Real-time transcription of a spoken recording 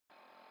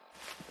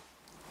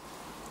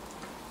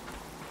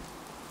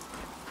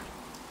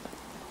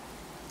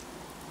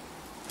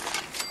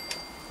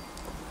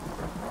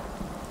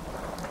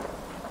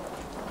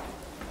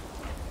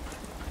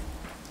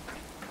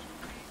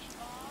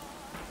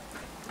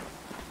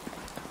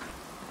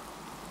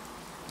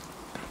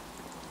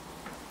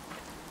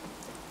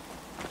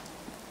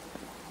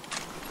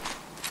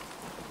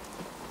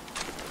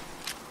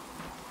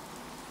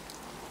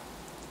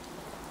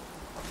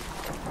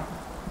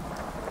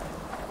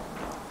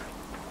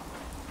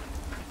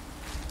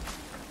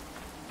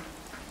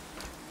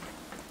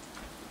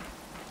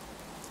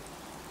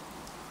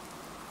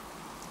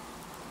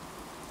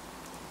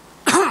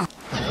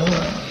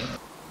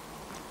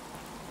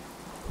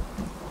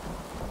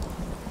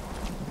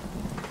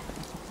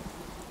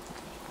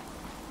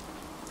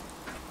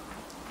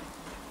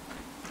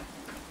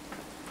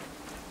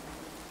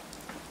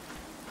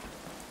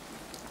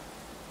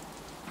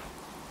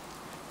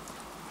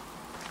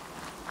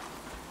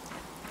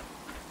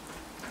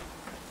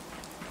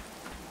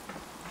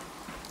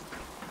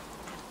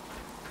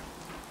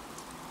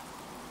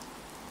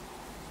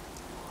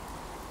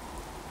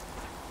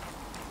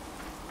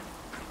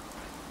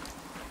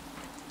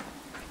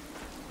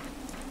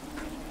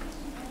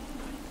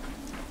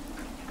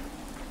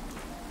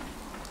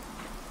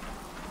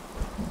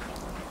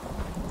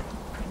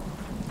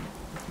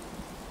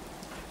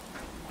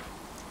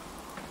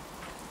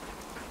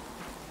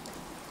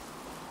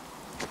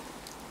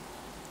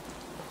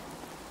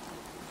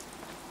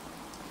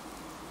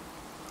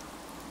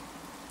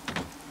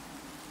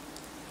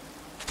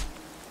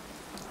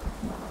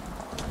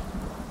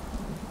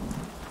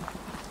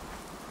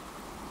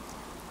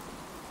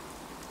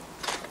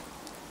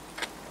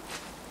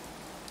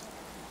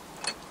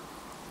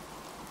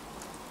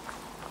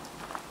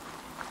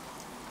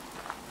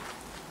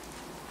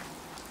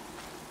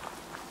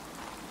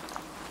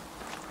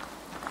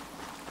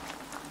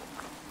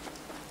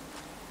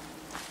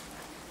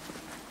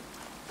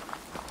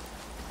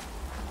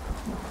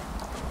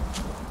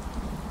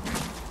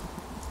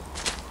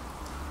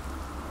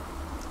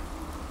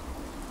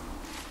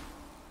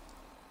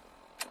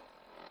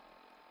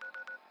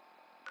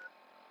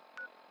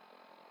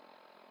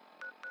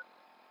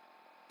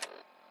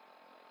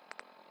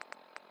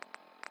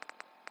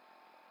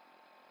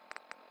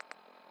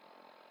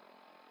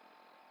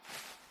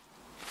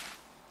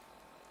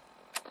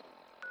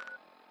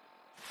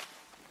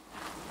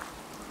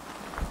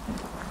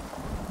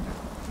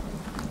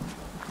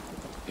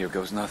Here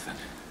goes nothing.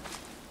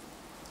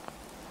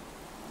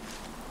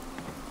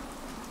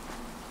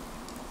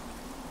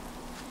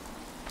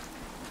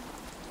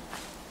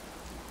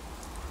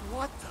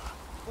 What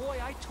the?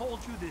 Boy, I told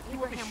you that if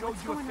you ever showed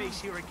your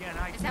face here again,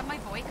 Is that my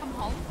boy come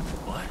home?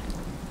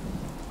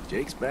 What?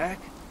 Jake's back?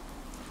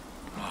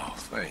 Oh,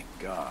 thank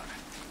God.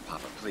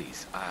 Papa,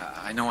 please.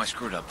 I know I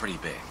screwed up pretty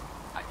big.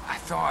 I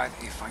thought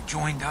if I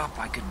joined up,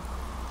 I could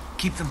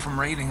keep them from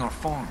raiding our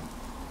farm.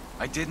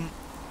 I didn't.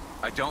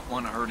 I don't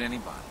want to hurt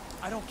anybody.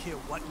 I don't care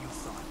what you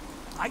thought.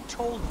 I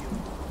told you.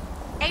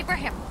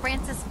 Abraham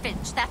Francis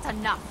Finch, that's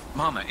enough.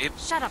 Mama,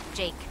 Shut up,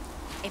 Jake.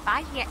 If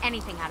I hear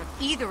anything out of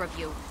either of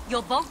you,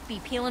 you'll both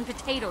be peeling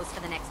potatoes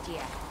for the next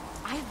year.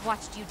 I've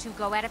watched you two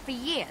go at it for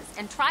years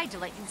and tried to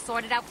let you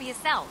sort it out for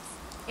yourselves.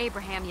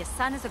 Abraham, your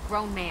son is a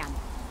grown man.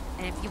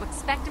 And if you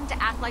expect him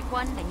to act like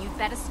one, then you'd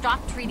better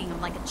stop treating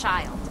him like a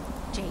child.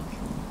 Jake,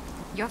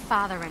 your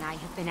father and I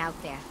have been out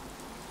there,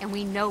 and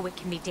we know it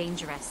can be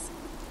dangerous.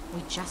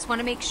 We just want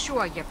to make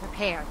sure you're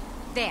prepared.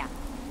 There,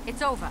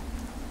 it's over.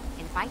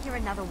 And if I hear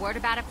another word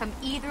about it from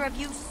either of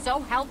you, so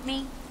help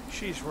me.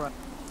 She's right.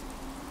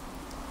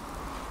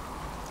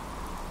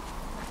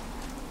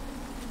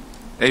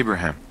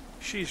 Abraham.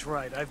 She's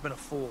right. I've been a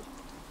fool.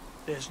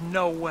 There's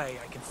no way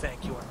I can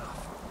thank you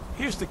enough.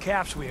 Here's the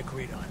caps we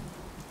agreed on,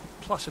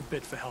 plus a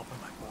bit for helping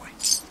my boy.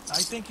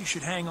 I think you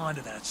should hang on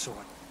to that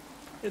sword.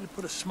 It'd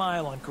put a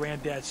smile on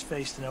Granddad's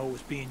face to know it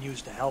was being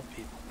used to help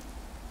people.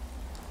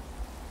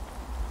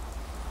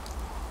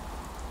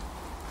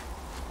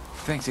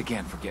 thanks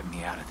again for getting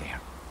me out of there.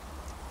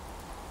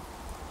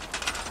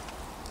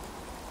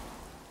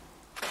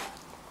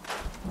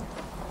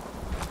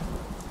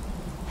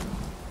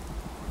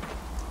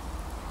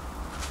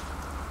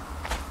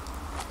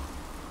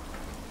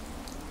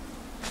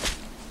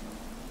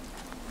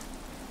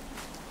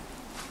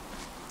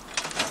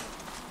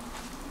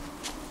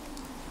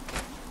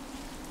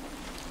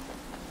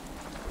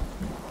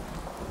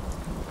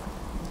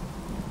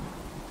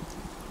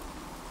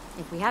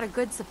 If we had a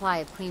good supply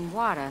of clean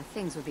water,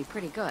 things would be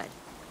pretty good.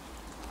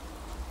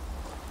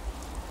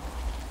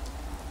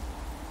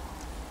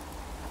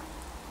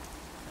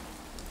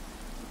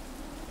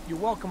 You're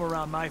welcome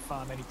around my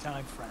farm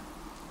anytime, friend.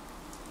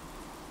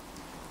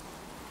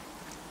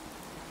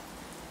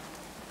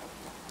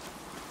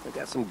 I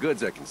got some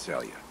goods I can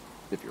sell you,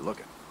 if you're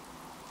looking.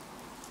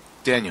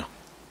 Daniel.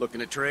 Looking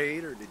to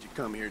trade, or did you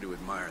come here to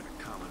admire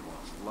the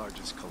Commonwealth's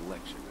largest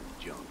collection of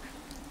junk?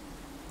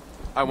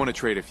 I want to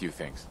trade a few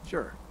things.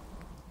 Sure.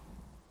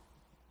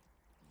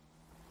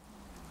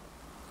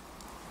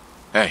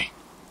 Hey,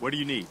 What do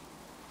you need?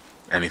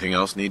 anything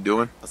else need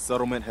doing? A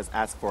settlement has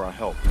asked for our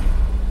help.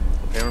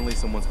 Apparently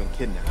someone's been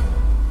kidnapped.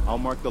 I'll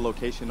mark the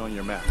location on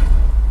your map.